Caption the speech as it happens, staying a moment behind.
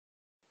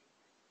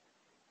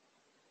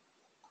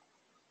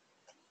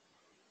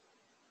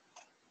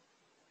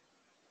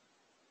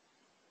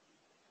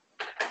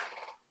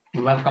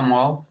Welcome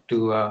all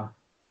to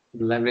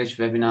the Leverj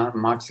webinar,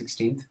 March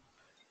 16th.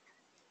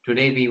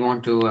 Today we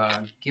want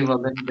to give a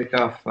little bit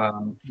of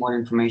more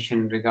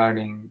information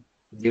regarding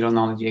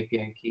zero-knowledge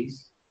API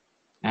keys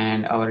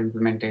and our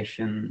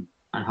implementation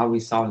and how we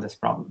solve this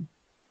problem.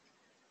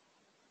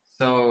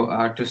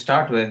 So to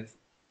start with,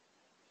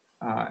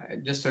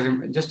 just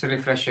to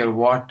refresh you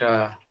what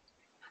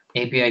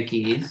API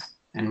key is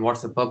and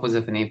what's the purpose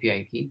of an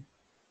API key.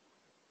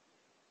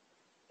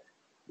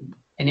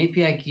 An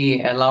API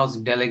key allows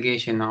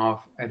delegation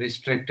of a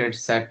restricted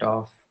set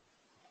of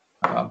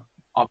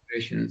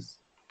operations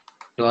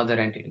to other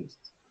entities.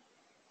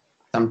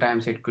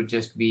 Sometimes it could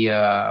just be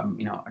a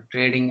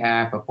trading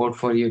app, a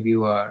portfolio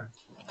viewer,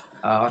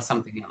 or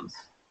something else.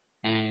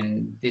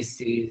 And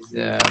this is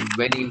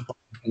very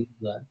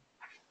important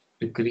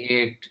to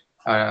create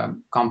a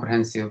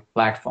comprehensive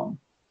platform.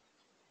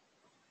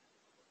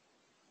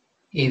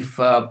 If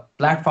a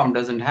platform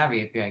doesn't have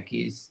API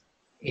keys,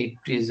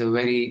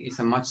 it's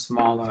a much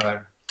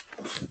smaller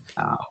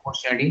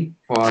opportunity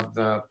for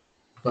the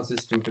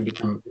ecosystem to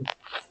become big.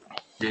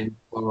 And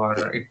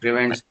it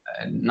prevents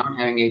not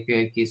having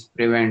API keys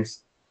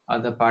prevents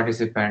other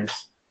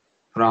participants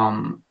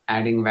from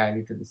adding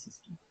value to the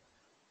system.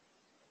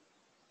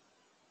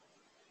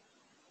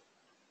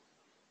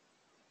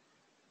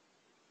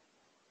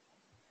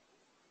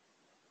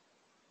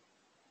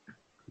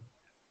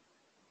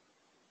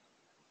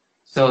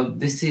 So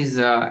this is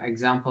an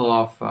example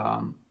of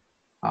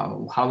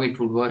how it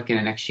would work in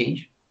an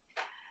exchange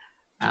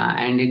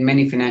and in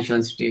many financial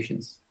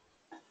institutions.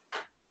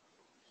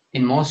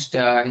 In most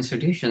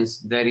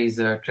institutions, there is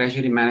a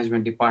treasury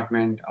management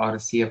department or a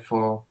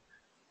CFO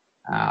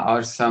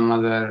or some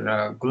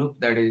other group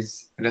that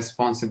is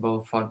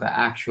responsible for the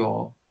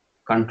actual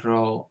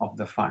control of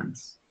the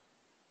funds.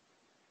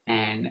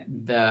 And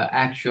the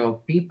actual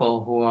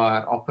people who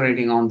are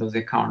operating on those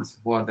accounts,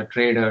 who are the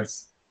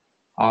traders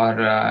or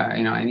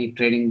any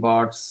trading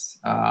bots,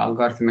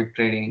 algorithmic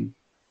trading,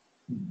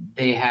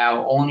 they have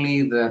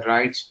only the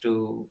rights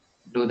to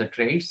do the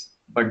trades,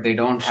 but they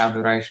don't have the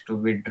rights to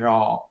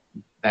withdraw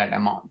that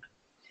amount.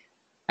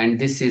 And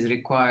this is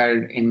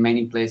required in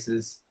many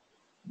places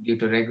due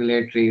to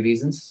regulatory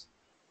reasons.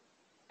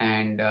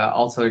 And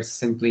also it's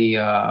simply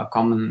a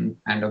common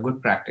and a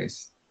good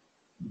practice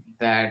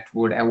that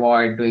would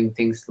avoid doing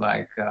things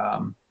like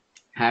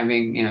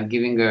giving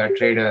a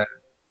trader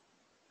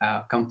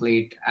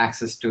complete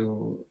access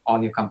to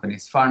all your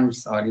company's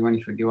funds, or even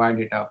if you divide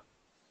it up,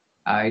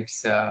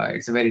 it's a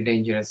very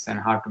dangerous and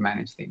hard to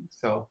manage thing.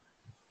 So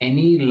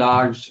any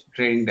large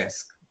trading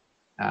desk,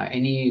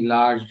 any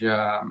large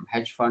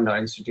hedge fund or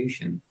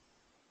institution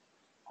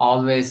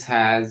always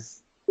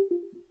has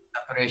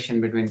separation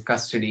between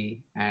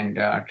custody and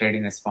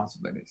trading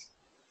responsibilities.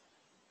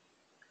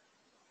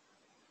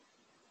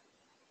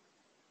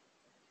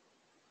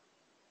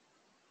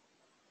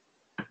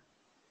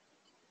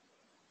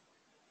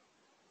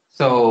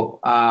 So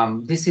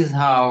this is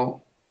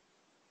how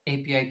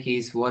API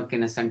keys work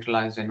in a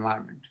centralized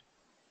environment.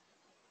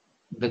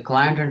 The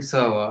client and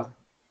server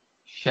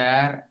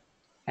share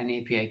an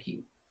API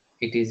key.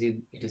 It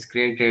is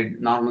created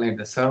normally at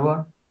the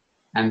server,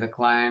 and the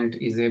client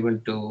is able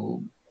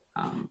to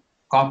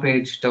copy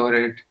it, store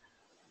it,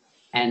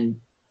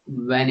 and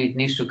when it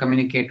needs to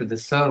communicate to the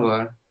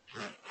server,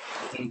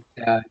 it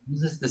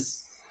uses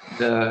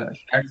the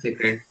shared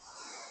secret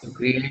to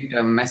create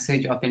a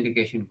message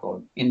authentication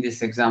code. In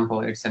this example,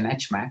 it's an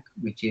HMAC,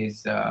 which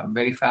is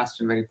very fast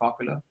and very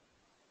popular.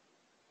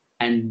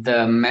 And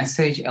the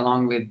message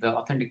along with the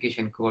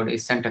authentication code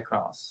is sent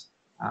across.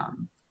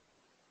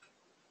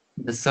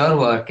 The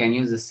server can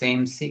use the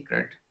same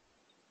secret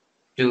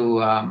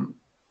to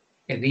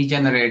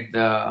regenerate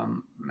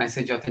the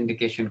message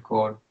authentication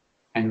code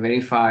and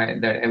verify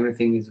that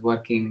everything is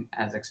working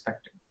as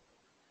expected.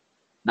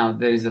 Now,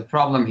 there is a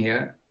problem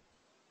here.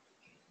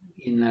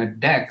 In a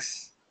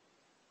DEX,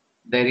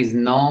 there is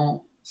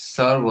no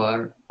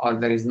server or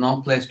there is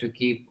no place to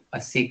keep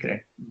a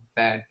secret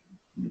that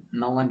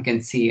no one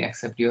can see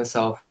except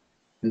yourself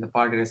and the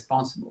party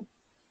responsible.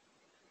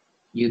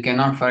 You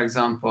cannot, for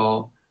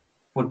example,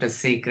 put a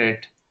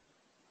secret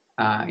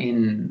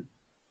in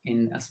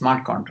a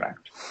smart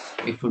contract.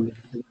 It would be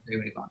to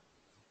everyone.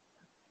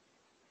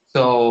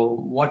 So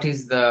what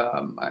is the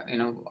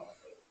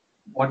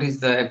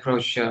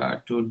approach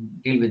to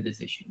deal with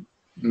this issue?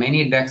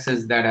 Many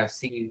DEXs that I've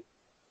seen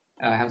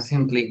have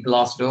simply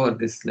glossed over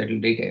this little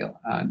detail.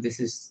 This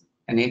is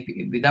an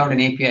API. Without an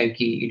API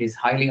key, it is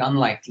highly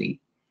unlikely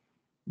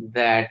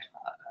that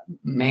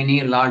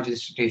many large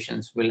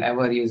institutions will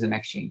ever use an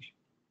exchange.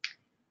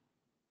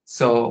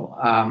 So,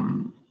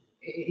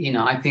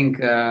 I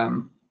think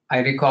I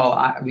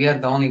recall we are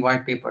the only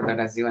white paper that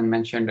has even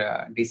mentioned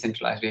a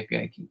decentralized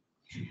API key.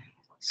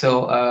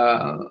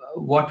 So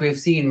what we've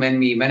seen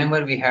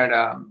whenever we had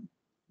a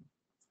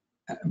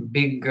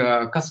big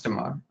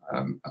customer,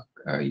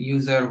 a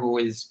user who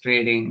is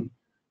trading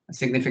a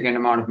significant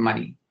amount of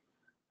money,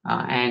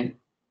 and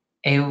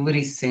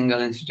every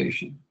single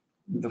institution,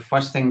 the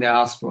first thing they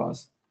asked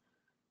was,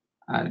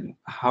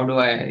 how do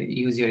I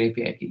use your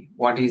API key?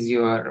 What is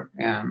your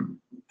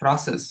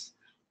process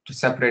to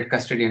separate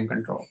custody and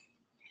control?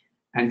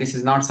 And this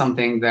is not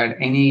something that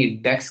any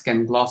DEX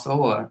can gloss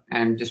over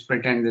and just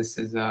pretend this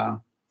is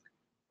a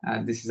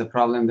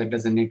problem that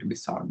doesn't need to be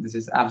solved. This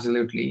is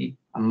absolutely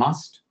a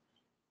must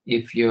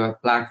if your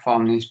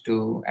platform needs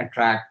to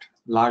attract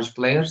large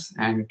players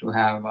and to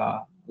have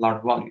a lot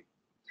of volume.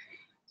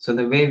 So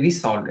the way we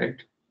solved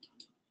it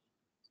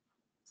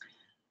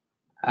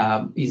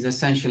is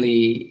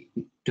essentially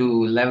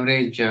to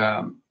leverage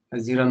a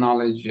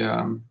zero-knowledge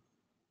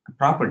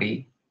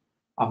property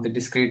of the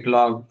discrete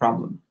log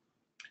problem.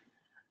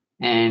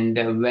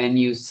 And when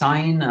you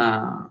sign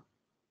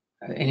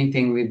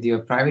anything with your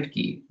private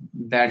key,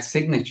 that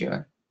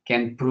signature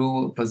can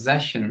prove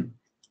possession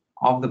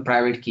of the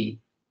private key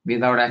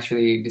without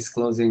actually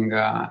disclosing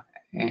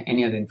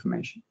any other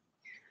information.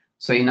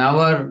 So in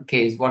our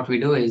case, what we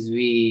do is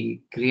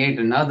we create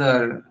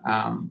another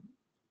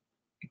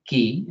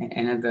key,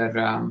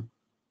 another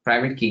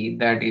private key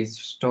that is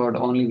stored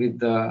only with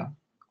the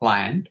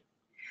client,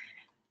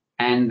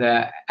 and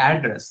the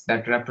address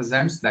that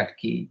represents that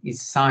key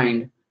is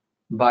signed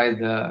by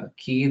the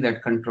key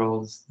that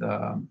controls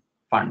the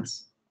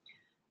funds.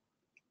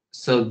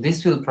 So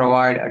this will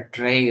provide a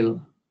trail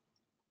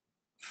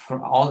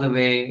for all the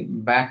way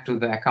back to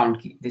the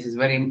account key. This is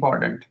very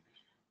important,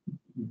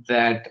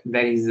 that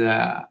there is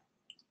a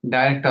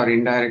direct or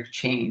indirect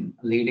chain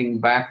leading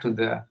back to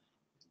the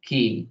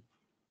key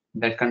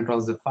that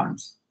controls the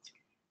funds.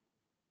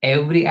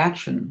 Every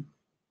action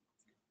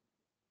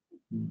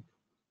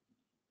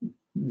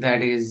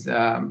that is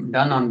done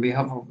on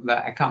behalf of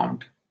the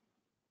account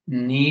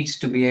needs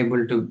to be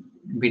able to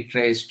be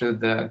traced to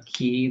the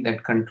key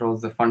that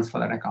controls the funds for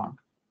that account.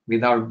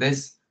 Without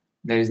this,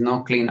 there is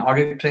no clean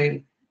audit trail,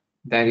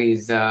 there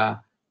is no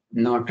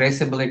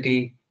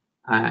traceability,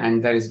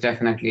 and there is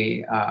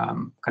definitely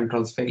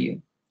controls failure.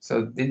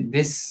 So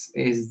this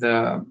is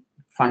the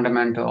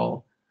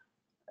fundamental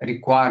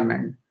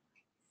requirement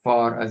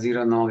for a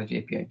zero-knowledge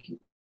API key.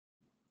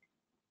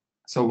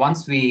 So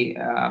once we,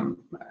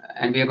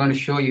 and we are going to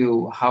show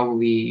you how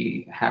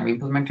we have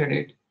implemented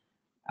it.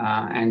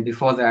 And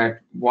before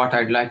that, what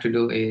I'd like to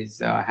do is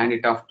hand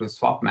it off to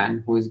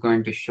Swapman, who is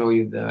going to show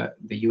you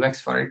the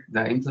UX for it.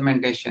 The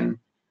implementation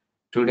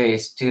today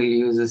still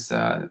uses,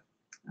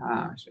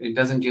 it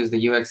doesn't use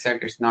the UX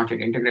set, it's not yet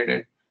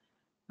integrated.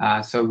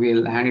 So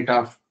we'll hand it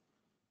off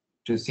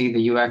to see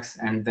the UX,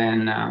 and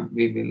then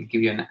we will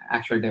give you an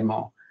actual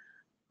demo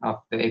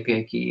of the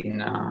API key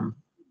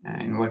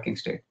in working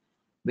state.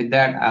 With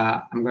that,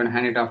 I'm going to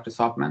hand it off to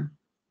Swapman.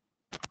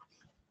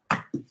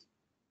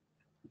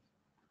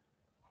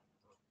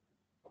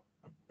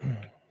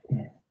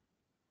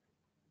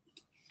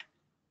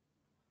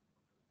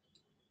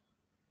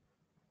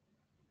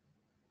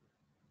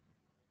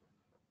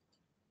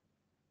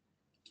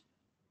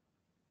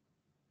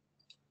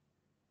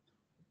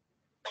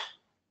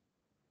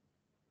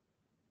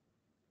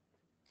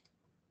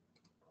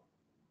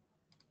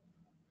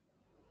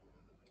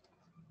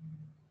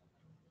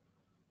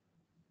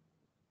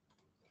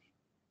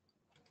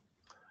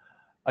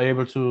 Are you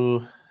able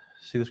to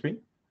see the screen?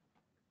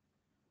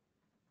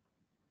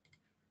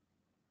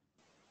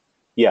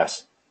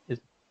 Yes.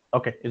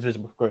 Okay, it's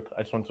visible. Good.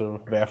 I just want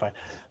to verify.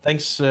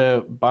 Thanks,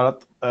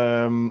 Bharat.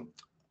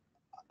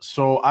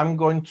 So I'm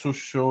going to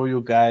show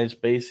you guys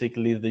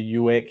basically the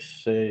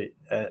UX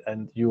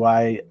and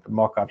UI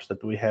mockups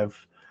that we have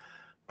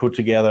put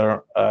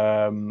together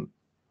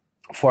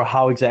for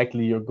how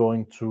exactly you're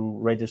going to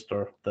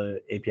register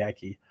the API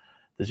key,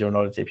 the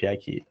zero-knowledge API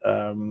key.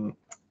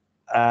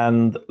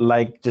 And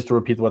like, just to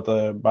repeat what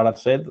Bharat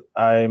said,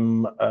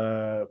 I'm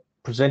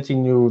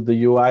presenting you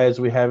the UI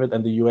as we have it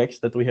and the UX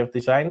that we have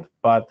designed.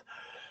 But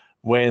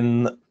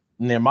when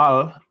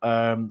Nirmal,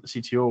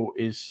 CTO,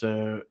 is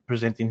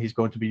presenting, he's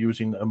going to be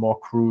using a more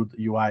crude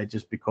UI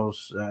just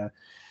because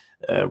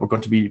we're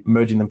going to be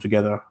merging them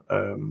together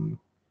down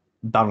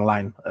the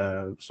line.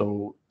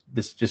 So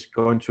this is just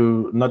going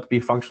to not be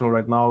functional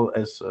right now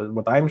as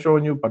what I'm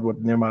showing you, but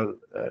what Nirmal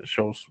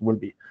shows will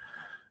be.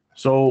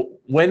 So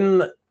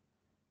when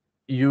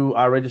you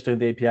are registering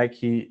the API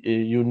key,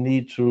 you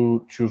need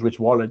to choose which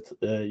wallet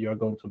you are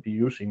going to be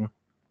using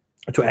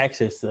to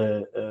access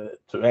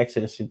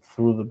it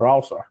through the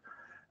browser.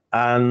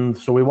 And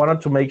so we wanted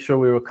to make sure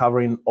we were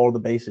covering all the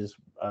bases,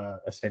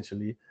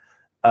 essentially.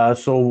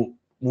 So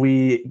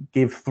we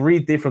give 3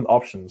 different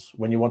options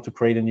when you want to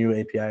create a new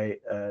API,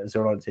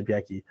 zero-knowledge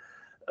API key.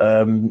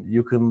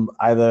 You can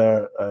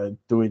either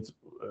do it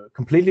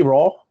completely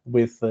raw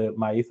with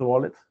my Ether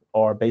wallet,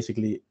 or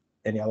basically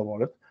any other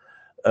wallet,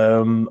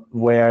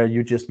 where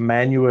you just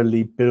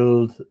manually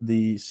build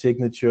the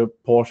signature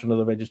portion of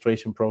the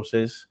registration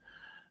process,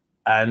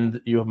 and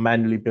you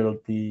manually build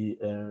the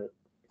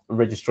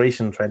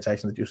registration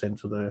transaction that you send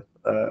to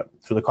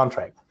the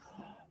contract.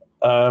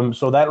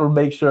 So that will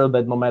make sure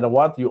that no matter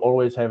what, you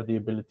always have the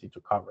ability to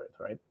cover it,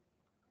 right?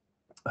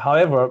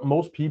 However,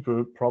 most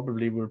people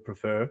probably will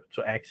prefer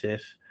to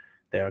access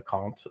their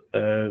account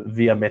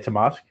via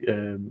MetaMask.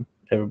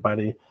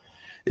 Everybody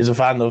is a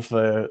fan of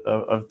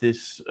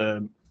this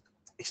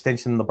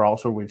extension in the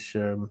browser, which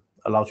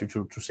allows you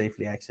to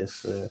safely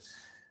access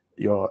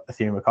your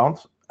Ethereum account.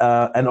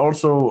 And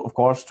also, of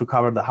course, to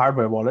cover the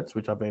hardware wallets,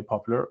 which are very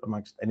popular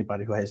amongst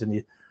anybody who has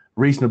any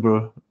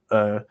reasonable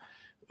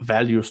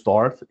value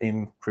stored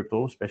in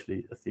crypto,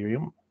 especially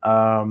Ethereum.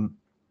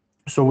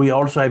 So we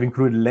also have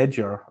included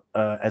Ledger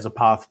as a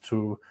path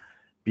to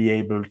be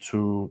able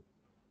to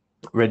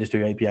register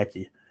your API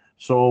key.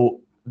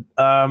 So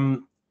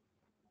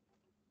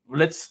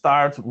let's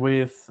start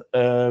with,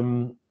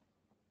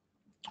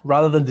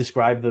 rather than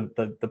describe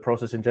the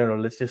process in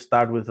general, let's just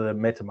start with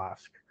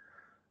MetaMask.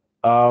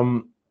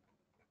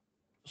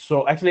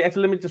 So actually,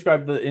 let me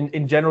describe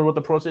in general what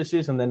the process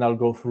is, and then I'll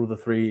go through the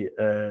three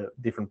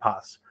different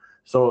paths.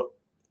 So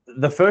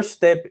the first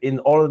step in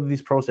all of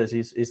these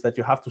processes is that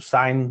you have to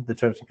sign the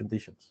terms and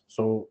conditions.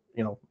 So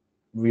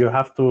you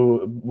have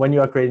to, when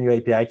you are creating your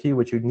API key,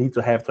 which you need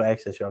to have to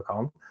access your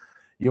account,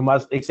 you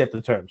must accept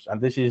the terms.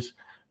 And this is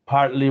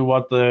partly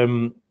what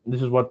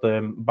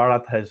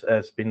Bharat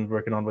has been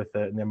working on with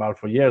Nirmal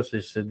for years,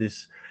 is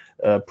this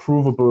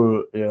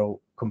provable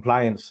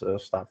compliance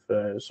stuff.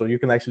 So you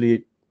can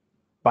actually,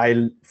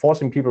 by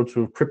forcing people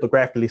to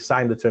cryptographically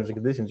sign the terms and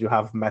conditions, you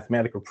have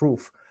mathematical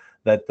proof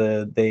that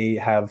they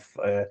have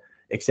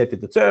accepted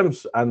the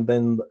terms, and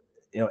then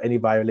any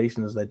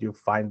violations that you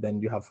find, then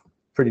you have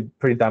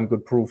pretty damn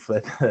good proof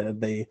that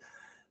they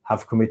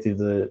have committed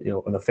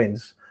an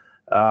offense.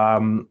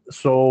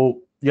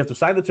 So you have to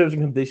sign the terms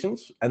and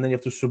conditions, and then you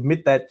have to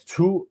submit that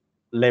to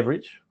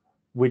Leverj,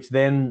 which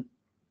then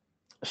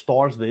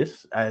stores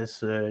this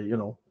as a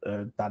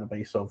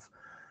database of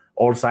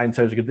all signed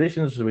terms and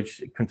conditions,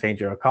 which contains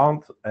your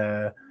account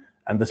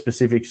and the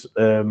specifics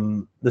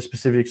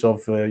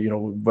of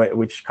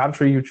which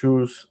country you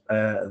choose,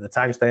 the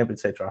timestamp,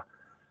 etc.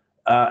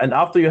 And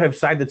after you have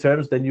signed the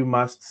terms, then you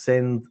must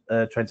send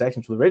a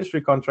transaction to the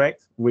registry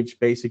contract, which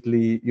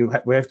basically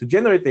we have to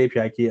generate the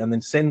API key and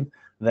then send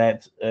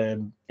that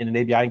in an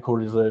API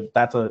encode as a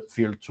data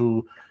field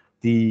to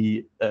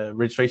the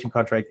registration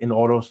contract in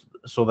order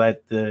so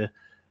that the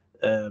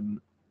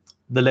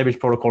Leverj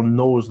protocol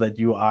knows that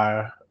you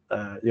are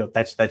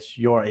that's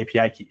your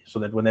API key, so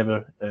that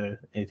whenever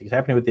anything's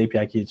happening with the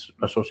API key, it's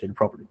associated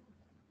properly.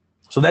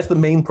 So that's the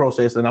main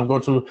process, and I'm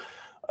going to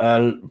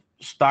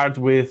start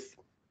with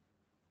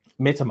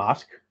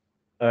MetaMask,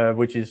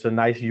 which is a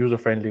nice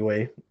user-friendly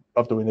way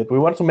of doing it. We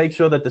want to make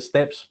sure that the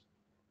steps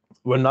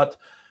were not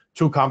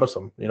too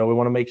cumbersome. We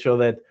want to make sure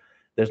that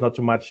there's not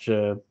too much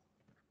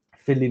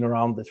fiddling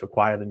around that's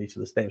required in each of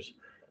the steps.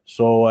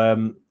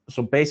 So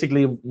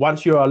basically,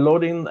 once you are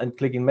loading and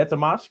clicking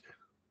MetaMask,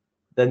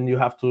 then you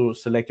have to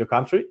select your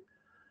country.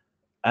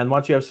 And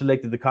once you have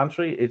selected the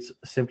country, it's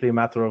simply a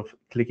matter of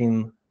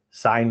clicking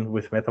sign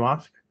with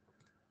MetaMask.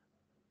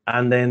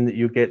 And then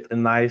you get a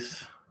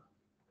nice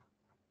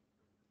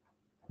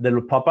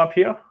little pop-up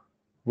here.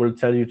 Will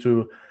tell you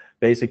to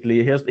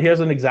basically, here's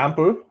an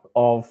example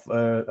of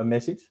a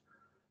message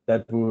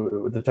that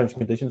the terms and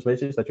conditions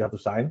message that you have to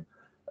sign,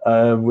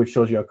 which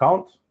shows your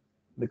account,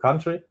 the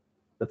country,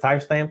 the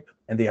timestamp,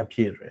 and the IP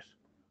address.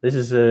 This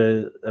is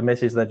a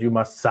message that you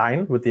must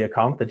sign with the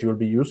account that you will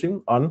be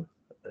using on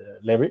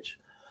Leverj.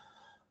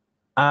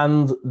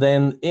 And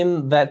then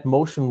in that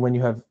motion, when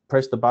you have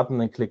pressed the button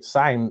and clicked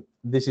sign,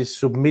 this is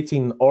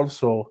submitting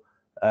also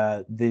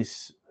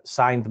this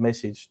signed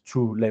message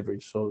to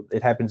Leverj. So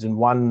it happens in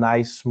one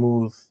nice,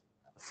 smooth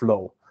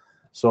flow.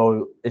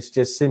 So it's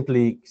just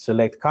simply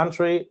select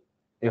country.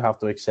 You have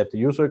to accept the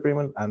user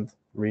agreement and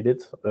read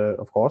it,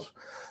 of course.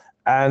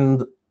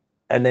 And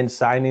then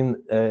signing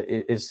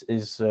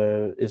is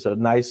a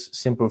nice,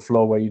 simple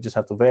flow where you just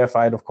have to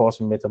verify it, of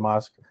course, in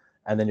MetaMask,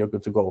 and then you're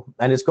good to go.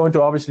 And it's going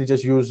to obviously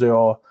just use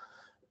your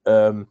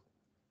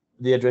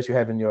the address you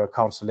have in your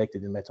account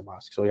selected in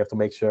MetaMask. So you have to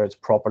make sure it's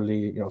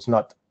properly, it's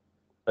not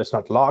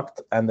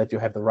locked, and that you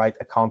have the right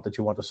account that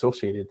you want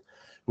associated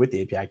with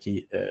the API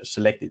key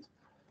selected.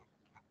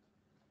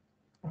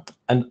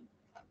 And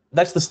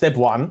that's the step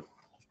one,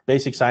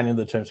 basic signing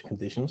the terms and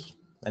conditions.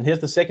 And here's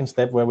the second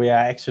step where we are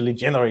actually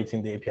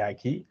generating the API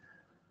key.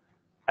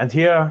 And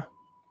here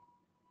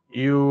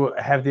you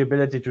have the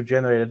ability to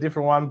generate a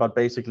different one, but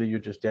basically you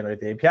just generate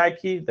the API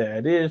key. There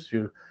it is.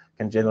 You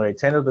can generate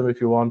 10 of them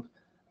if you want,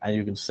 and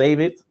you can save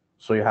it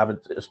so you have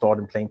it stored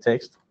in plain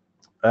text.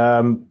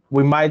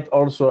 We might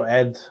also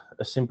add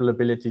a simple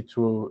ability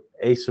to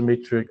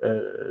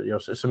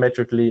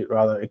symmetrically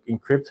rather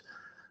encrypt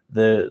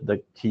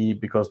the key,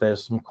 because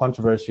there's some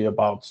controversy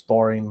about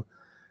storing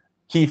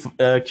keys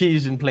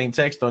in plain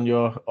text on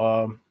your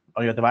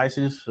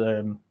devices.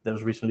 There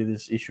was recently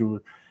this issue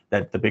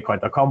that the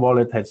Bitcoin.com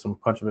wallet had some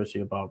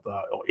controversy about,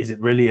 is it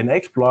really an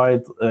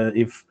exploit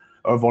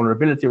or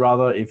vulnerability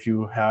rather, if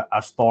you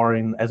are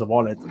storing as a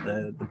wallet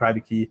the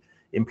private key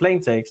in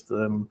plain text.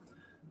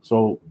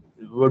 So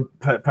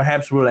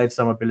perhaps we'll add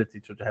some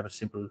ability to have a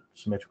simple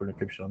symmetrical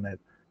encryption on that.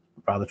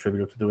 Rather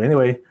trivial to do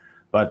anyway,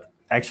 but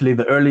actually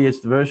the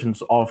earliest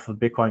versions of the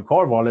Bitcoin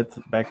Core wallet,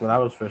 back when I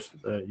was first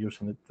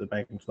using it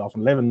back in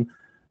 2011,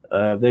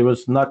 there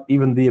was not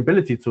even the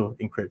ability to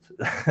encrypt.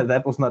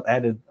 That was not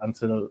added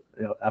until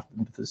after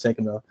the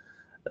second or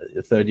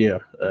third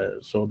year.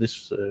 So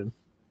this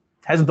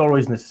hasn't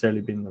always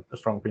necessarily been a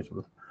strong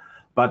principle.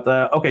 But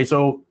okay,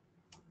 so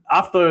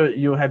after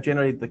you have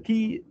generated the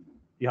key,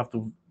 you have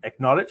to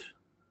acknowledge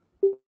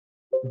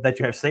that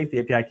you have saved the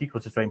API key,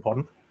 because it's very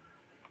important.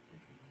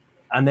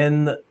 And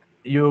then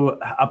you,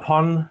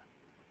 upon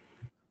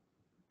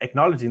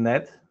acknowledging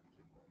that,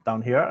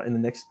 down here in the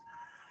next,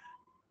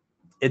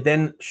 it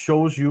then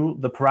shows you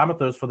the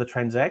parameters for the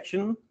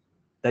transaction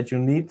that you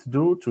need to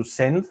do to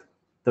send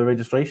the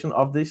registration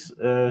of this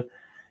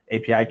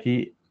API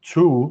key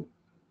to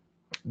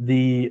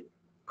the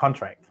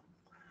contract.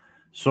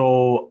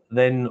 So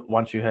then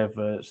once you have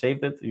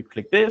saved it, you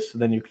click this,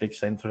 then you click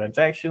send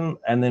transaction,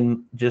 and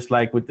then just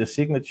like with the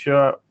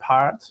signature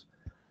part,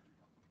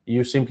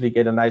 you simply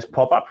get a nice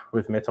pop-up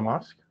with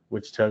MetaMask,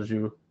 which tells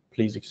you,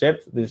 please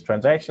accept this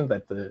transaction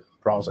that the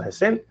browser has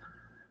sent,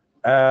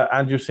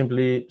 and you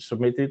simply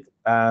submit it,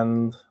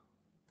 and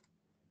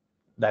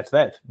that's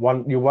that.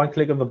 One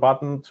click of the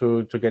button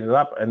to get it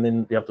up, and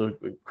then you have to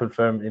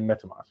confirm in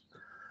MetaMask,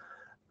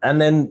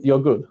 and then you're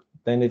good.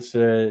 Then it's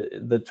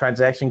the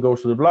transaction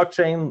goes to the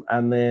blockchain,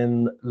 and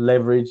then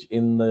Leverj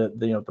in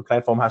the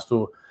platform has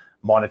to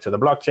monitor the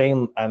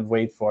blockchain and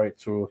wait for it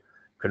to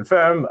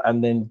confirm,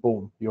 and then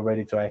boom, you're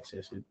ready to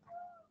access it.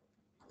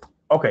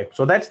 Okay,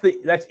 so that's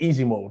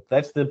easy mode.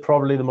 That's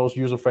probably the most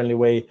user-friendly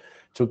way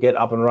to get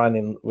up and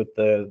running with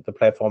the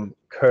platform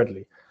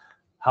currently.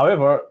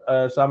 However,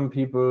 some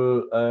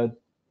people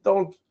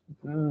don't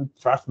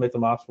trust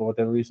MetaMask for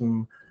whatever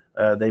reason.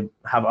 They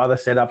have other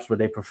setups where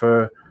they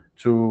prefer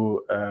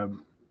to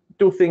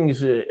do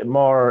things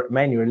more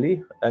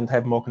manually and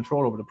have more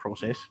control over the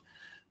process.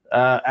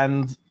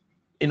 And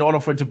in order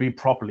for it to be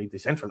properly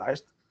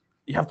decentralized,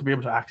 you have to be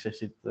able to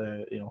access it,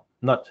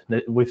 not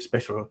with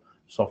special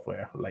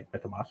software like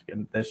MetaMask.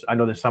 And I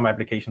know there's some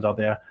applications out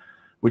there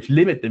which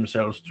limit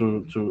themselves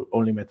to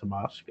only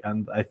MetaMask.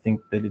 And I think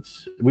that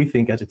we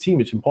think as a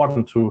team it's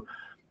important to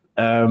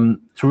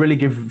really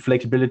give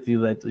flexibility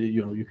that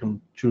you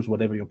can choose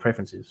whatever your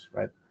preference is,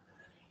 right?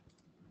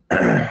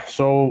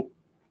 So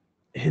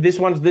this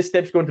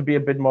step's going to be a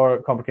bit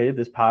more complicated,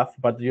 this path,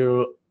 but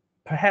you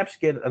perhaps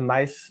get a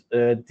nice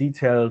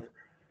detailed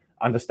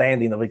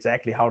understanding of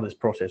exactly how this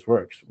process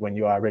works when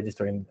you are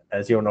registering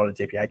a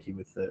zero-knowledge API key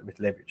with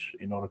Leverj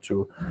in order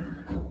to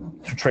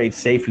trade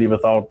safely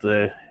without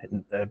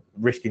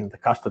risking the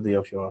custody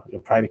of your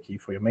private key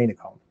for your main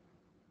account.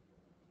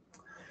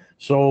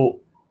 So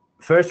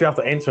first you have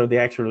to enter the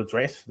actual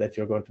address that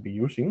you're going to be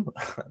using.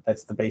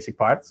 That's the basic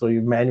part. So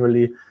you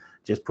manually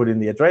just put in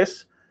the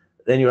address.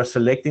 Then you are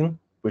selecting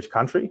which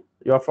country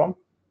you're from,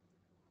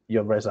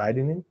 you're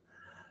residing in,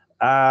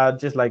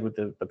 just like with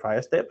the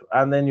prior step.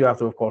 And then you have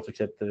to, of course,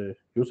 accept the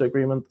user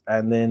agreement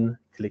and then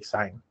click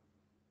sign.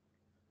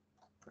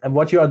 And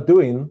what you are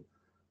doing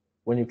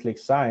when you click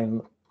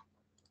sign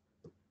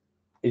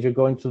is you're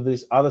going to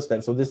this other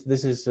step. So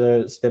this is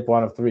step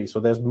 1 of 3. So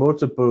there's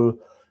multiple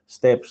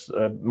steps.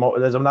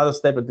 There's another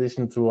step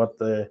addition to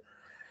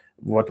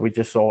what we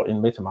just saw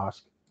in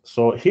MetaMask.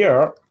 So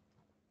here,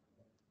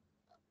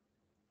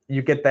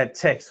 you get that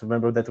text.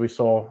 Remember that we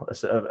saw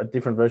a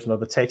different version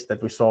of the text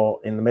that we saw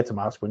in the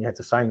MetaMask when you had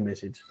to sign the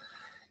message.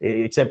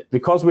 Except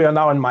because we are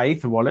now in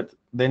MyEther wallet,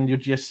 then you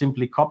just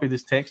simply copy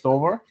this text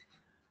over,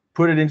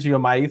 put it into your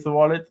MyEther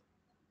wallet,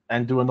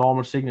 and do a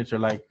normal signature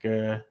like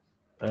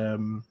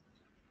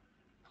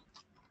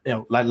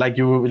like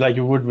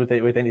you would with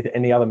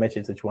any other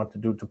message that you want to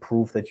do to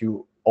prove that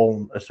you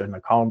own a certain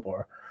account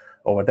or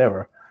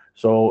whatever.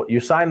 So you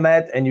sign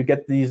that, and you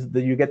get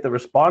the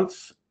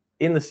response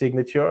in the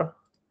signature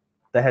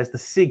that has the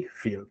SIG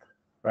field,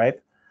 right?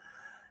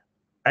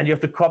 And you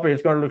have to copy.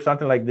 It's going to look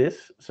something like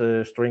this.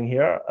 So string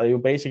here. You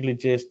basically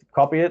just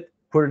copy it,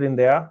 put it in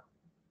there,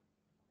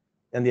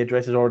 and the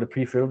address is already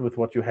pre-filled with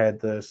what you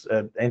had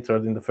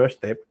entered in the first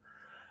step.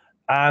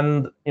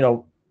 And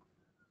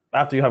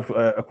after you have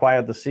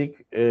acquired the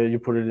SIG, you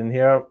put it in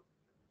here,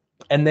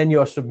 and then you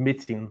are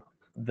submitting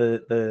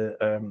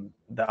the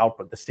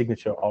output, the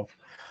signature of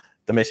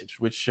the message,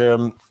 which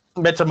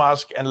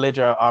MetaMask and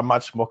Ledger are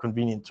much more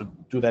convenient to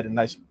do that in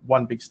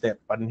one big step,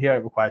 but in here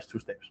it requires 2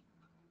 steps.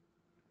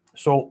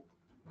 So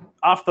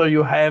after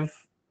you have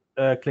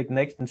clicked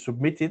next and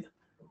submitted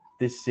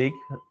this SIG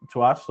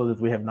to us, so that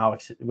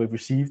we've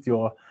received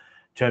your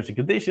terms and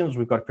conditions,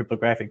 we've got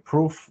cryptographic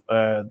proof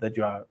that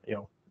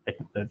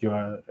you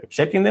are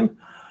accepting them,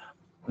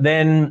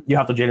 then you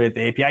have to generate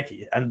the API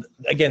key. And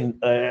again,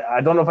 I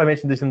don't know if I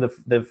mentioned this in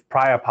the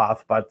prior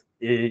path, but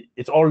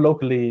it's all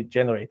locally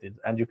generated,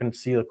 and you can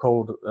see the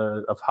code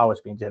of how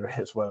it's being generated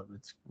as well.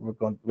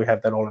 We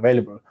have that all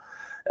available.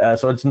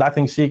 So it's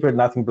nothing secret,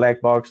 nothing black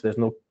box. There's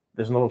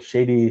no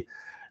shady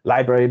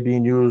library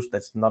being used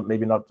that's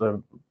maybe not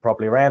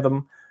properly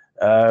random.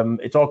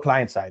 It's all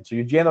client side. So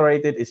you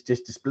generate it. It's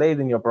just displayed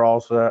in your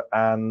browser,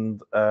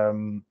 and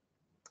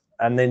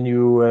then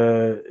you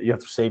have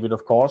to save it,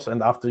 of course.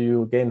 And after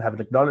you again have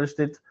acknowledged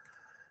it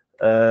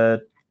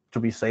to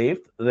be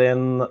saved,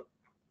 then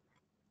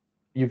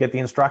you get the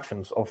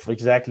instructions of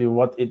exactly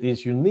what it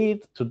is you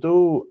need to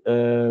do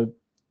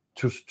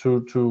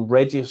to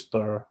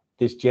register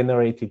this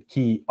generated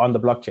key on the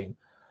blockchain.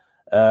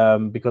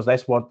 Because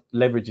that's what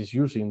Leverj is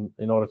using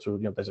in order to,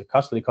 there's a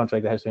custody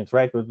contract that has to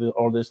interact with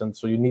all this, and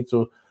so you need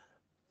to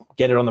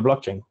get it on the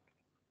blockchain.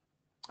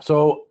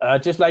 So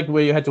just like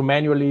where you had to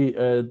manually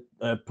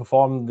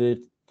perform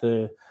the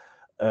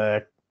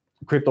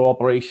crypto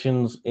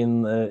operations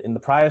in the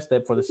prior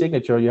step for the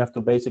signature, you have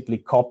to basically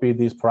copy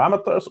these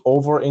parameters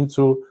over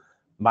into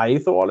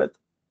MyEtherWallet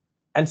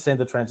and send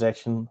the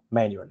transaction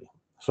manually.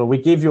 So we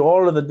give you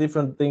all of the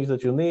different things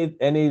that you need,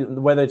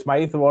 whether it's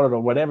MyEtherWallet or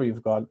whatever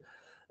you've got.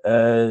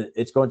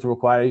 It's going to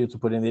require you to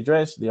put in the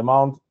address, the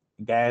amount,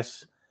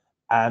 gas,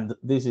 and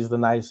this is the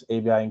nice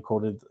API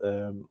encoded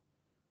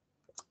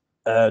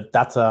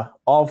data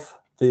of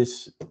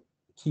this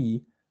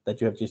key that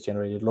you have just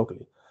generated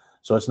locally.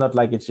 So it's not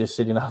like it's just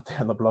sitting out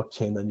there on the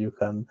blockchain and you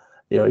can,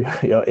 your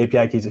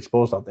API key is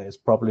exposed out there. It's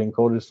properly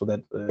encoded so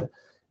that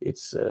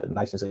it's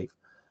nice and safe.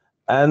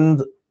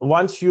 And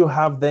once you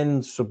have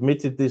then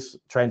submitted this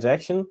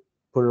transaction,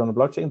 put it on the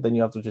blockchain, then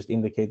you have to just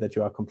indicate that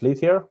you are complete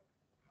here.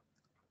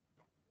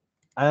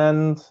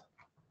 And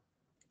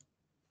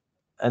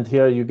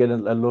here you get a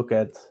look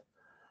at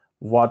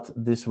what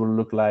this will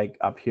look like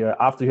up here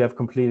after you have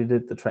completed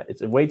it.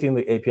 It's awaiting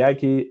the API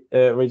key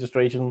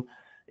registration.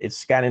 It's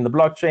scanning the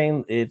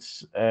blockchain.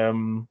 It's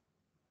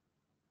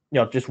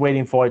just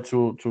waiting for it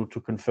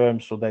to confirm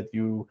so that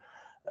you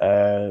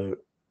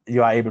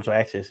are able to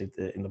access it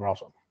in the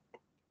browser.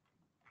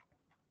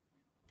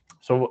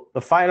 So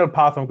the final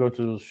path I'm going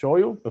to show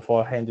you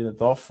before handing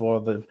it off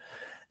for the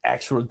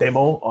actual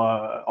demo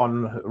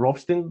on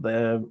Ropsten,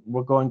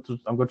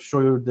 I'm going to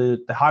show you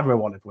the hardware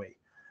wallet way.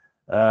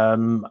 I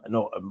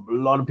know a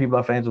lot of people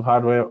are fans of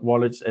hardware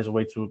wallets as a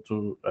way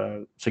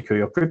to secure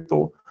your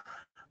crypto.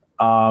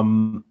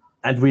 And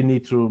we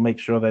need to make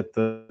sure that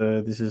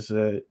this is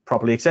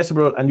properly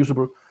accessible and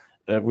usable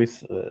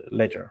with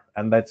Ledger.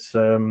 And that's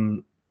a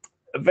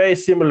very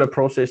similar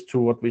process to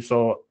what we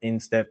saw in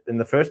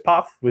the first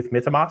path with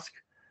MetaMask.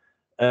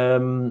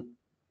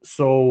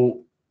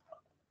 So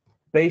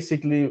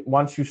basically,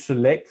 once you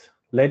select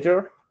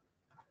Ledger,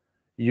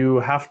 you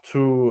have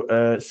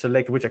to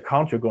select which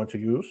account you're going to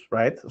use,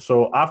 right?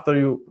 So after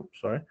you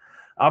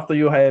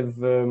have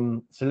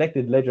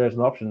selected Ledger as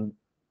an option,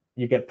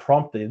 you get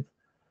prompted.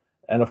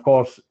 And of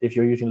course, if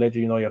you're using Ledger,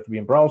 you have to be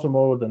in browser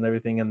mode and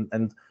everything.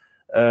 And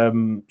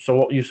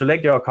so you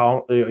select your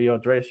account, your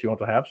address you want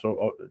to have.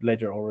 So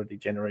Ledger already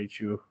generates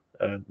you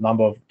a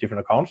number of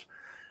different accounts.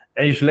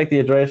 And you select the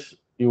address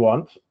you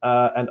want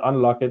and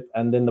unlock it.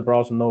 And then the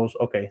browser knows,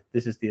 okay,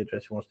 this is the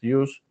address you want to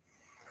use.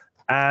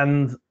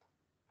 And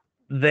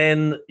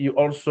then you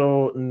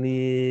also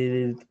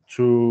need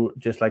to,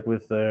 just like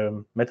with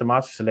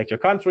MetaMask, select your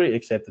country,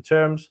 accept the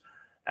terms,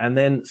 and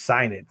then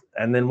sign it.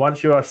 And then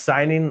once you are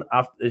signing,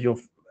 at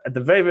the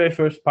very, very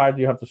first part,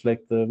 you have to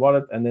select the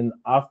wallet. And then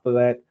after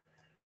that,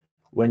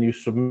 when you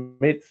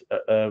submit,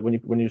 when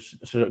you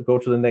go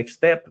to the next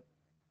step,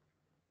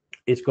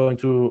 it's going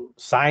to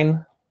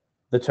sign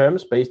the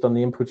terms based on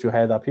the inputs you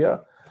had up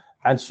here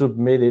and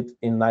submit it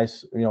in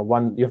nice,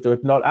 you have to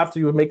acknowledge, after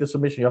you make the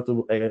submission, you have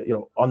to,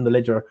 on the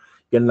Ledger,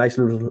 get a nice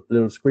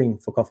little screen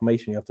for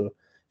confirmation. You have to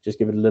just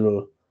give it a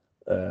little,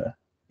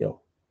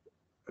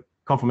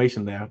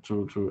 confirmation there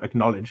to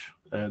acknowledge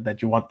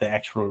that you want the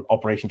actual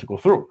operation to go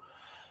through.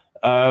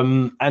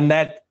 And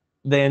that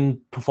then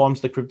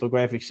performs the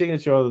cryptographic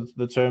signature of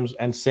the terms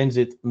and sends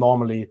it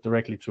normally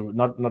directly to,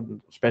 not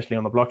especially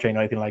on the blockchain or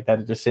anything like that,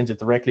 it just sends it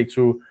directly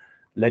to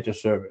Ledger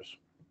servers.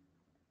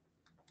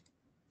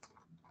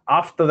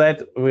 After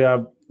that, we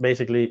are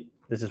basically,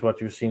 this is what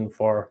you've seen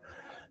for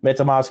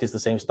MetaMask, is the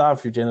same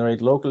stuff. You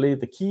generate locally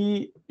the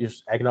key, you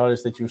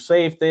acknowledge that you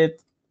saved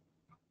it,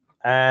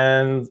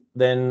 and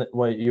then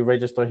when you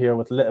register here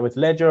with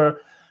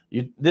Ledger,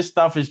 this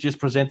stuff is just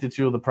presented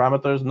to you, the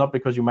parameters, not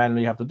because you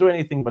manually have to do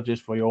anything, but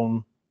just for your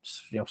own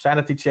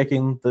sanity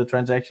checking the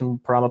transaction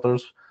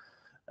parameters.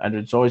 And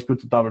it's always good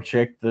to double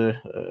check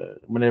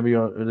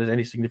whenever there's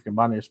any significant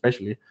money,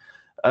 especially.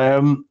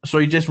 So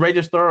you just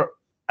register,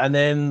 and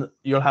then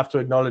you'll have to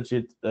acknowledge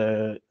it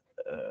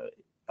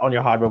on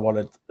your hardware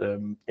wallet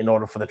in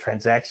order for the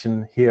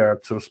transaction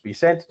here to be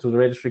sent to the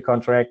registry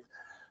contract.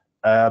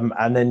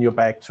 And then you're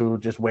back to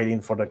just waiting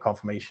for the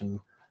confirmation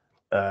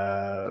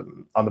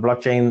on the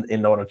blockchain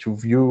in order to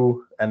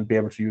view and be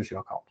able to use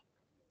your account.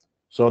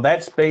 So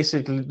that's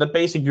basically the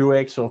basic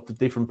UX of the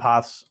different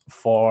paths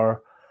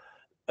for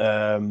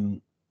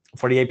the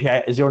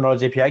API, zero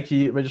knowledge API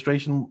key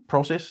registration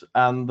process.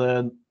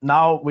 And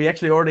now we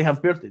actually already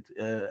have built it,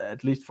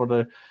 at least for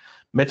the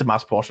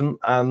MetaMask portion.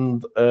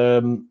 And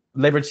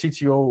Leverj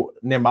CTO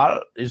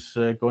Nemal is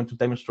going to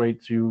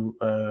demonstrate to you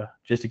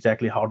just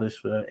exactly how this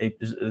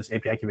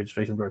API key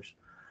registration works.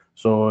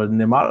 So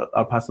Nemal,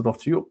 I'll pass it off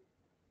to you.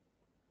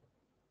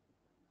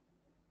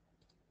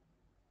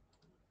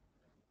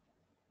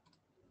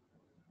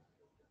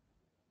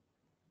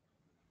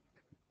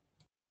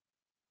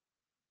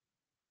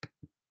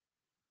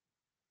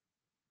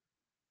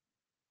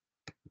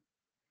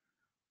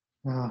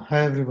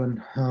 Hi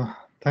everyone.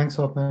 Thanks,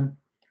 Swapman.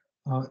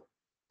 Uh,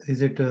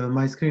 is it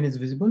my screen is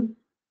visible?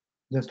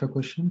 Just a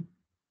question.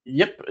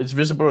 Yep, it's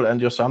visible and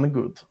you're sounding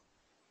good.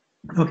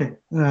 Okay,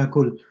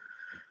 cool.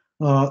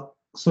 Uh,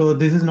 so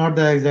this is not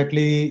the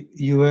exactly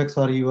UX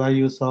or UI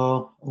you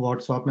saw what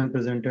Swapman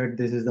presented.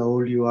 This is the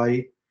old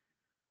UI,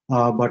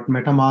 but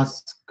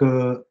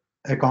MetaMask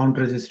account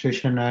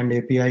registration and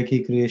API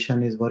key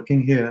creation is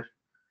working here.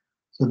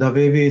 So the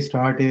way we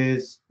start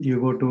is you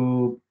go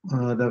to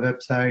the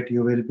website.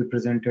 You will be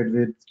presented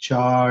with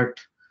chart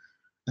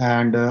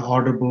and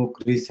order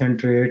book,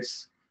 recent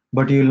rates,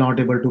 but you will not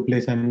able to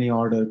place any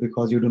order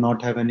because you do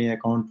not have any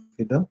account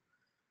with the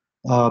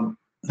uh,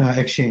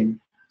 exchange.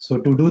 So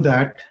to do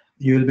that,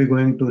 you will be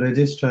going to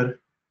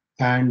register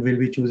and will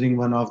be choosing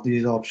one of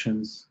these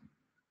options.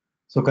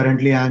 So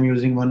currently I am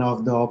using one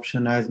of the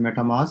option as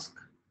MetaMask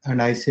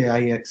and I say I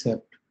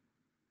accept.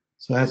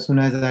 So as soon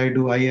as I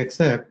do I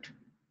accept,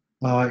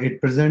 it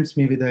presents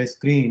me with a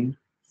screen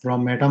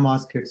from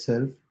MetaMask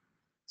itself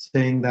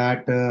saying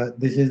that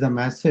this is the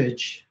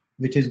message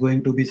which is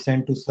going to be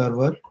sent to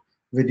server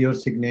with your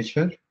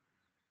signature,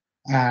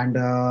 and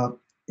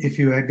if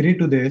you agree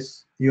to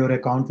this your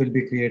account will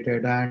be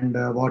created, and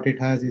what it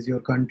has is your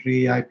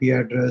country, IP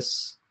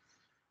address,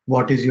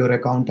 what is your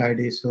account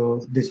ID.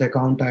 So this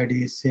account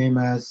ID is same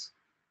as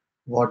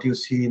what you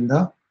see in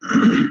the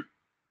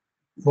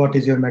what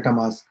is your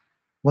MetaMask.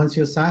 Once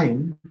you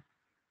sign,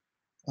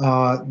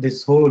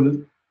 this whole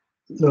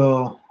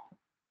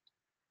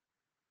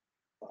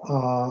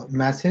uh,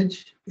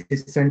 message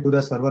is sent to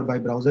the server by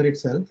browser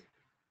itself,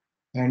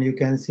 and you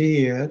can see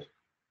here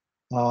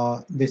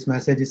this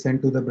message is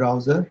sent to the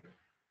browser,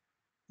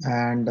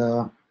 and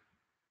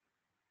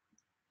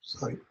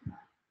sorry,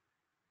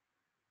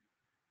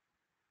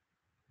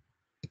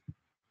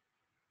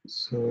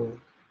 so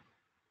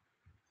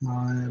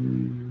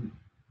I'm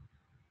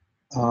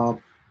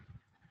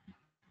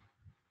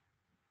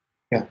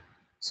yeah.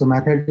 So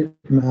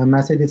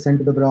message is sent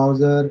to the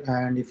browser,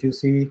 and if you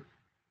see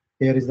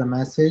here is the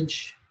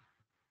message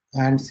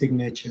and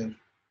signature.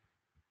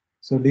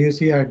 So do you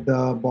see at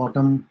the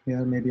bottom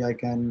here? Maybe I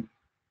can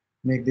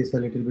make this a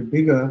little bit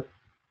bigger.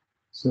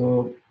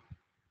 So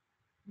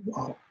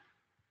uh,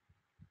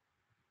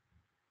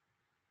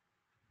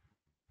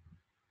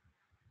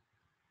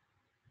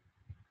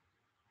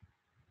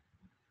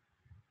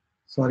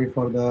 sorry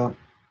for the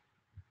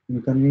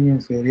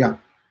inconvenience here. Yeah.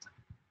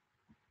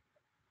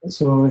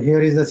 So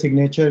here is the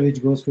signature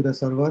which goes to the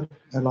server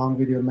along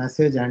with your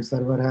message, and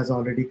server has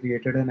already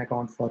created an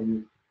account for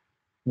you.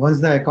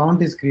 Once the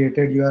account is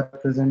created, you are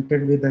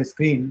presented with a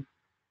screen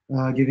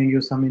giving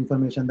you some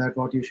information that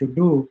what you should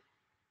do,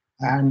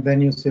 and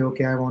then you say,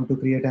 okay, I want to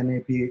create an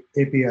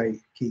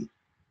API key.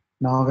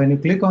 Now, when you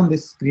click on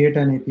this create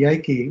an API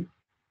key,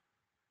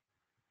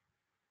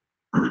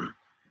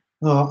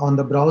 on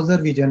the browser,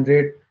 we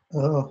generate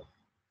uh,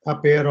 a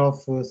pair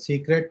of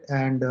secret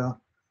and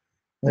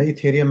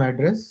Ethereum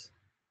address,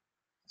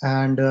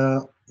 and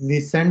we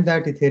send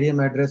that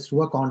Ethereum address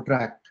to a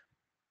contract,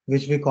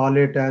 which we call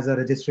it as a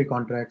registry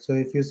contract. So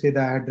if you see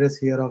the address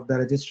here of the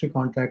registry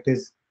contract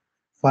is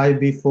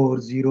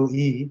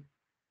 5B40E,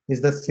 is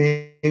the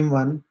same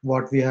one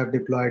what we have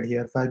deployed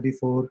here,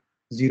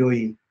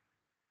 5B40E.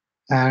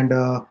 And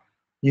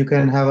you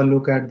can have a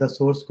look at the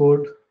source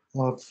code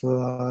of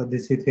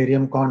this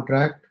Ethereum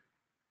contract,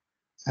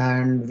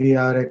 and we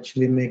are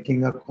actually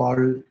making a call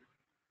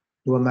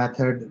to a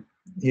method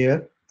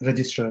here,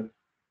 register.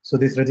 So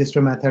this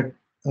register method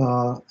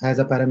has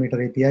a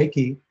parameter API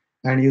key,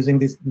 and using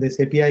this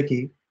API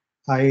key,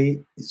 I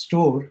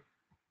store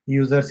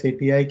user's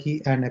API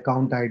key and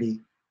account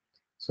ID.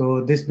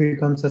 So this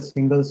becomes a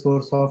single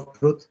source of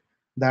truth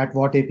that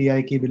what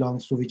API key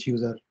belongs to which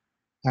user.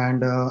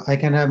 And I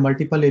can have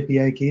multiple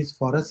API keys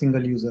for a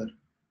single user.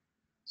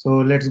 So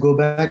let's go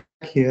back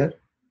here,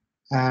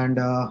 and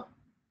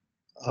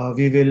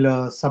we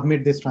will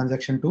submit this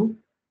transaction to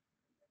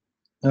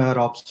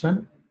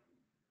Robson.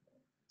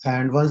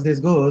 And once this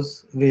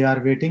goes, we are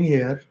waiting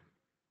here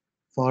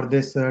for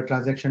this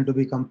transaction to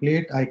be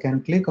complete. I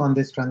can click on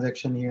this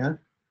transaction here,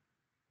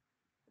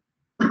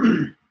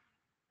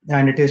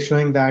 and it is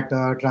showing that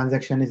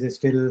transaction is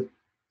still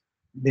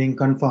being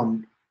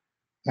confirmed.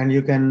 And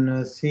you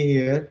can see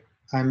here,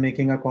 I'm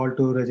making a call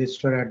to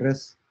register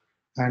address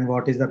and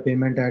what is the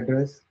payment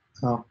address.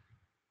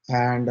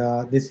 And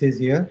this is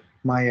here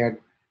my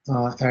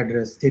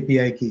address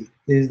API key.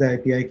 This is the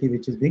API key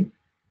which is being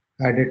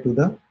added to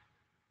the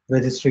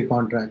registry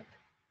contract.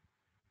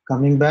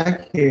 Coming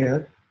back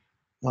here,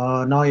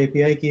 now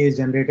API key is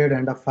generated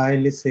and a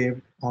file is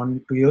saved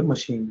onto your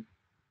machine.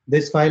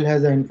 This file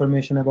has the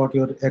information about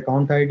your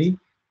account ID,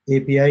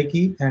 API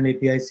key, and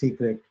API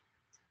secret.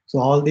 So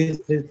all these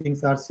three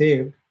things are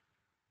saved.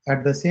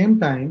 At the same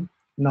time,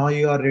 now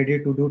you are ready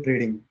to do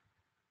trading.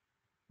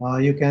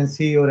 You can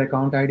see your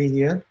account ID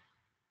here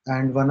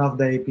and one of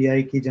the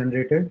API key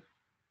generated.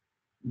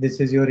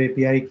 This is your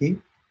API key.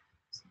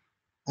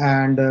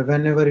 And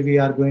whenever we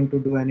are going to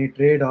do any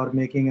trade or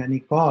making any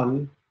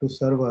call to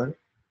server,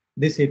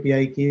 this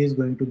API key is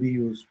going to be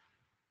used.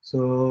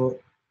 So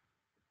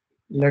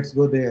let's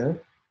go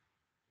there,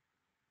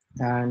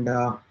 and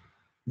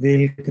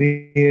we'll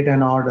create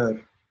an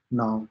order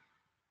now.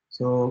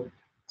 So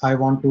I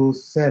want to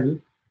sell.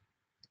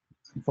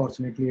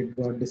 Unfortunately, it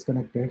got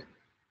disconnected.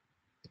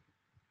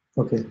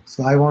 Okay,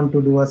 so I want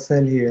to do a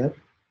sell here,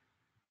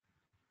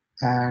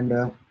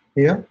 and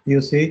here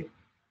you see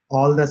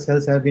all the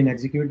cells have been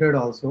executed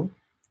also,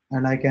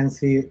 and I can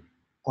see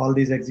all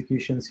these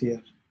executions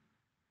here.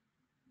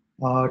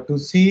 To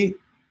see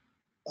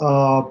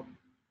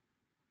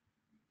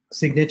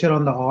signature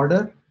on the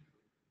order,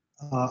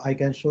 I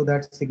can show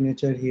that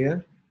signature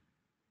here.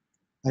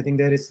 I think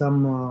there is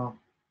some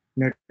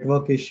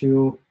network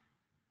issue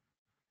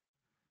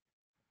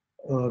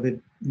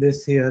with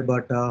this here,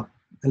 but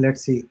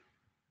let's see.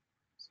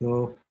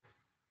 So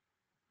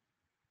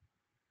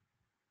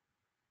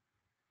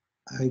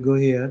I go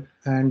here,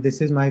 and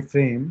this is my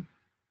frame.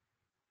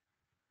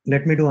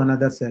 Let me do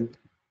another cell.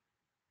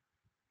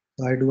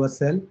 So I do a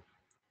cell,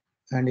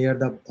 and here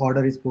the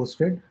order is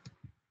posted.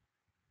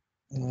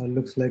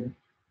 Looks like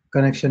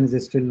connection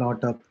is still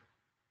not up.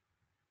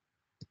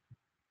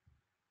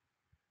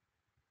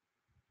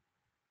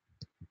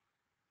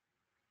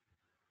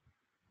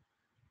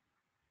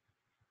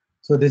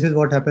 So this is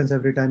what happens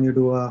every time you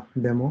do a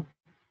demo.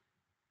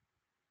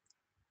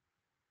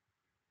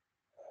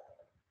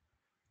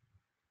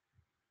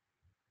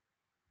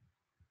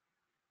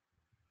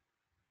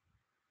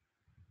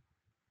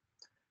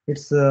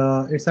 It's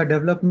a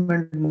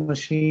development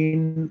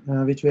machine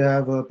which we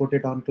have put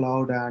it on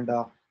cloud, and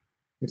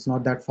it's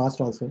not that fast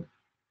also.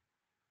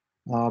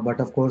 But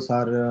of course,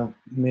 our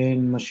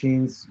main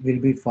machines will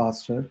be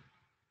faster.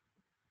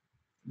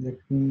 Let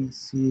me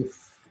see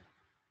if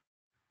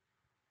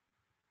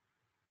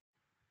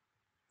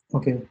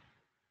okay.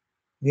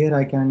 Here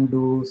I can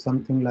do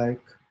something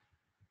like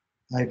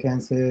I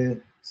can say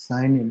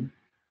sign in.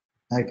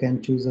 I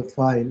can choose a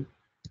file,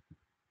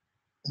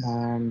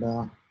 and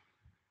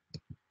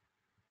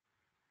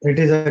it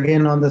is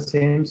again on the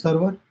same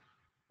server.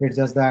 It's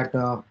just that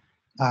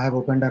I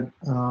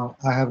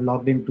have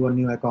logged into a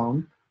new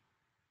account.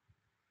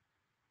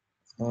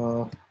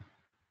 Uh,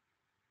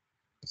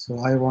 so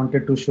I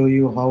wanted to show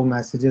you how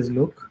messages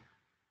look.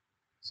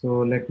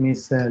 So let me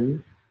sell.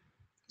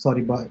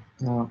 Sorry, buy.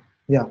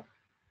 Yeah,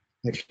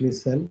 actually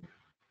sell.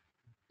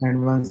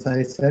 And once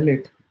I sell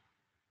it,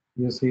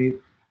 you see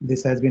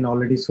this has been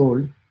already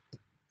sold,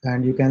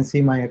 and you can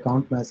see my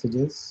account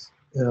messages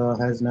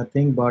has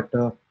nothing, but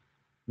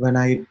when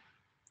I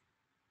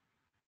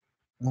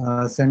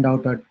send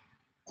out a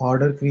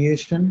order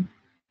creation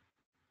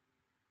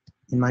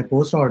in my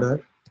post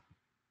order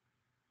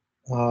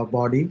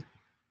body,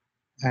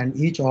 and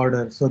each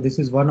order, so this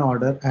is one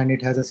order and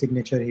it has a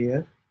signature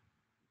here.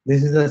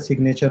 This is a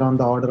signature on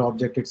the order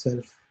object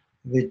itself,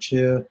 which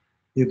you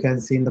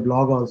can see in the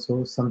blog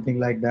also, something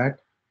like that.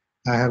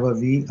 I have a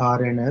V,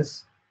 R, and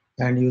S,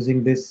 and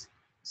using this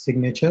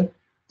signature,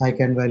 I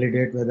can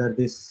validate whether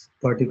this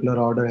particular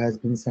order has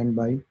been sent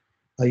by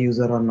a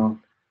user or not.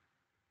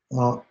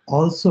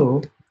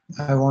 Also,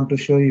 I want to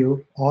show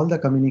you all the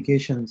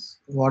communications,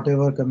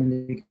 whatever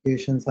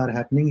communications are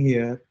happening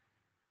here.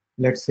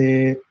 Let's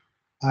say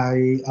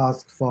I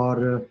ask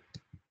for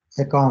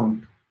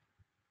account,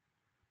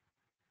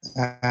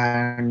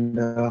 and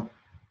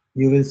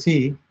you will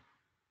see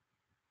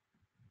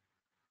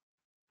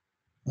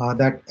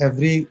that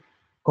every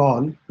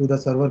call to the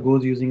server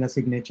goes using a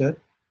signature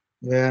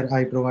where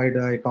I provide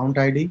a account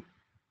ID,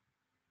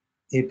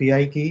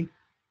 API key.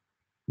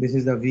 This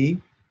is the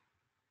V,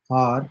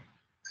 R,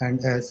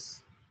 and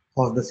S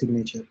of the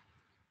signature.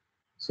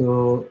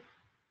 So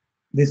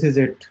this is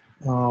it,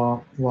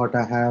 what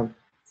I have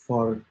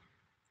for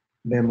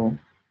demo.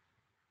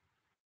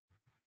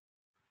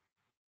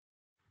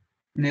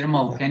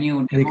 Nirmal, Yeah, can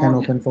you we can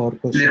demo open for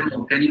question.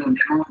 Nirmal, can you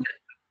demo?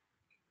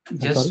 I'm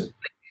just sorry?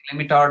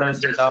 limit orders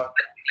Just without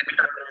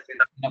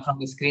from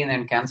the screen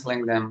and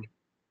canceling them?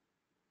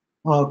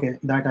 Okay,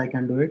 that I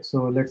can do it.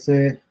 So let's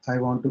say I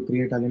want to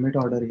create a limit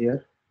order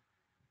here,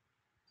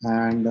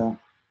 and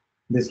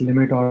this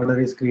limit order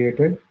is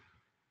created,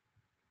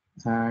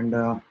 and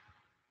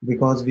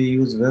because we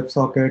use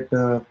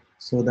WebSocket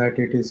so that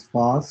it is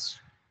fast.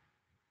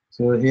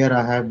 So here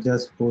I have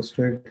just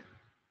posted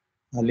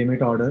a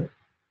limit order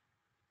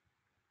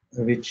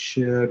which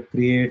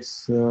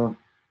creates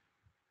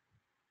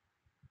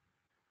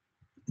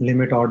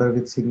limit order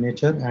with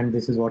signature, and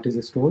this is what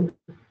is stored.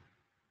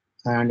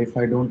 And if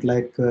I don't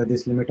like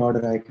this limit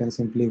order, I can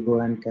simply go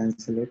and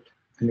cancel it,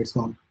 and it's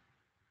gone.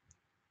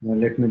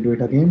 Let me do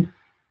it again.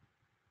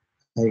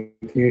 I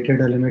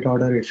created a limit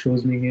order, it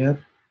shows me here,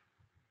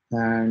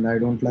 and I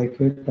don't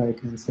like it, I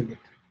cancel it.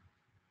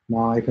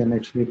 Now I can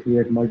actually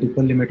create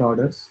multiple limit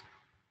orders,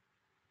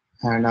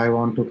 and I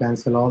want to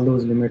cancel all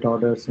those limit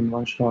orders in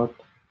one shot.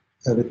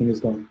 Everything is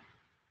gone.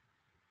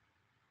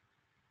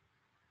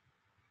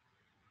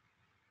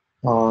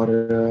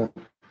 Or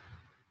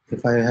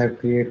if I have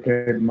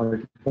created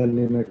multiple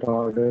limit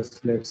orders,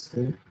 let's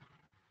say,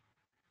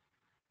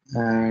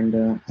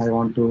 and I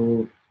want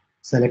to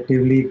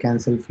selectively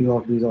cancel few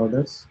of these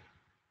orders,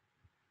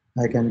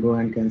 I can go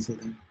and cancel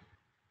them.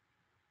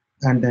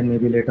 and then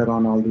maybe later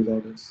on all these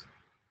orders.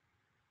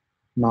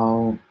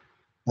 Now,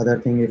 other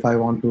thing, if I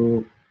want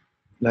to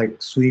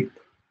like sweep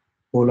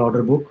whole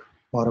order book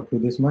or up to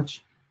this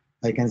much,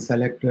 I can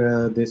select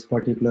this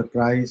particular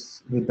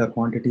price with the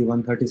quantity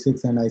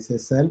 136 and I say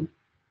sell.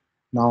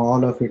 Now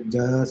all of it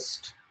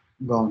just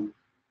gone.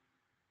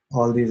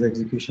 All these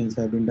executions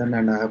have been done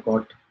and I have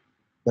got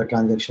the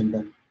transaction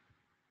done.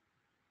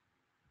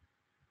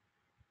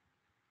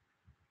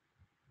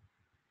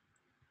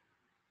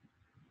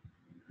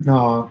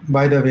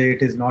 By the way,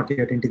 it is not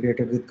yet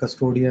integrated with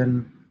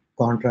custodian,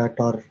 contract,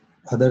 or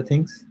other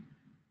things.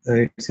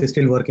 It's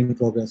still work in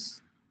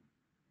progress.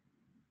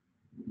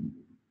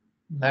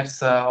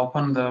 Let's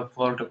open the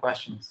floor to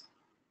questions.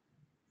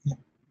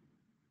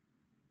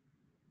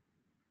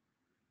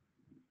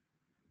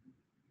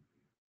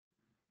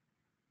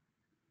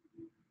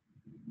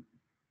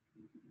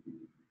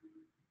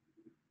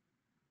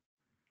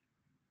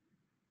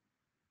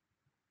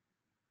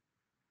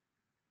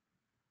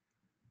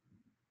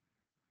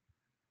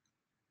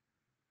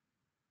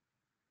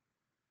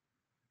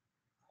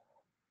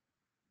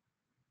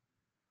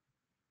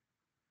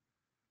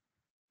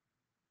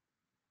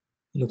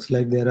 Looks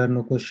like there are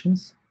no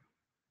questions.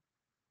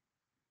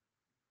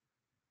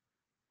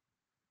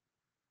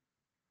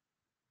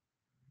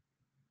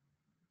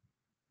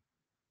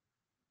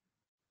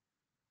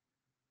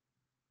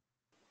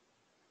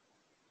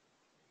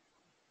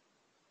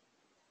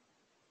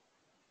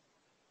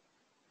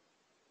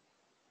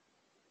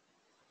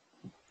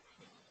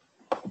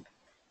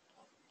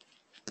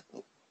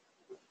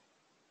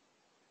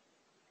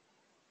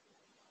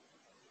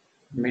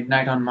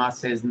 Midnight on Mars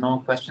says no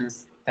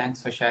questions.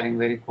 Thanks for sharing.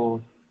 Very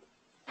cool.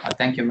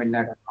 Thank you,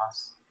 Midnight on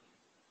Mars.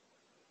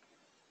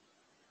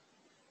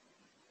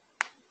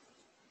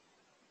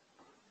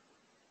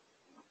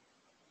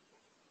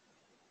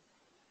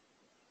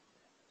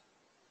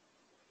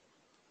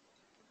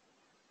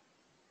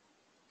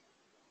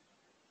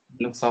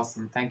 Looks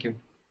awesome. Thank you.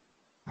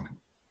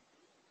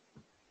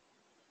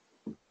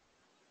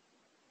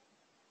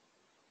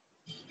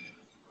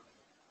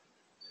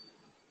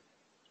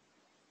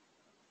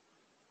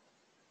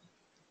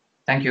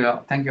 Thank you.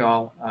 Thank you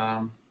all.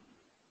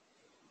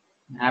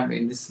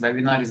 This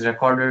webinar is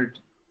recorded.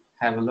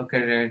 Have a look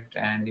at it,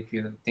 and if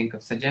you think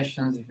of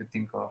suggestions, if you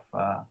think of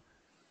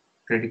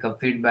critical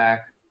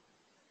feedback,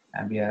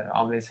 and we are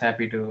always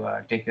happy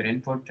to take your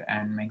input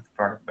and make the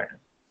product better.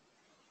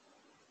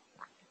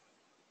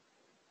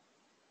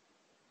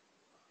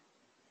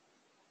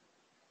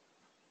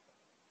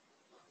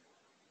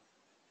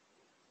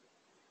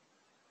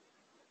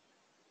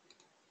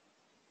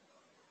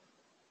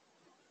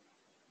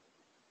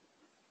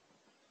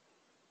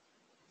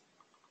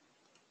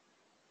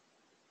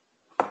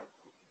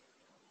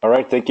 All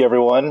right, thank you,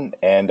 everyone,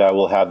 and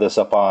we'll have this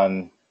up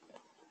on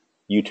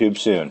YouTube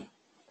soon.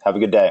 Have a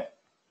good day.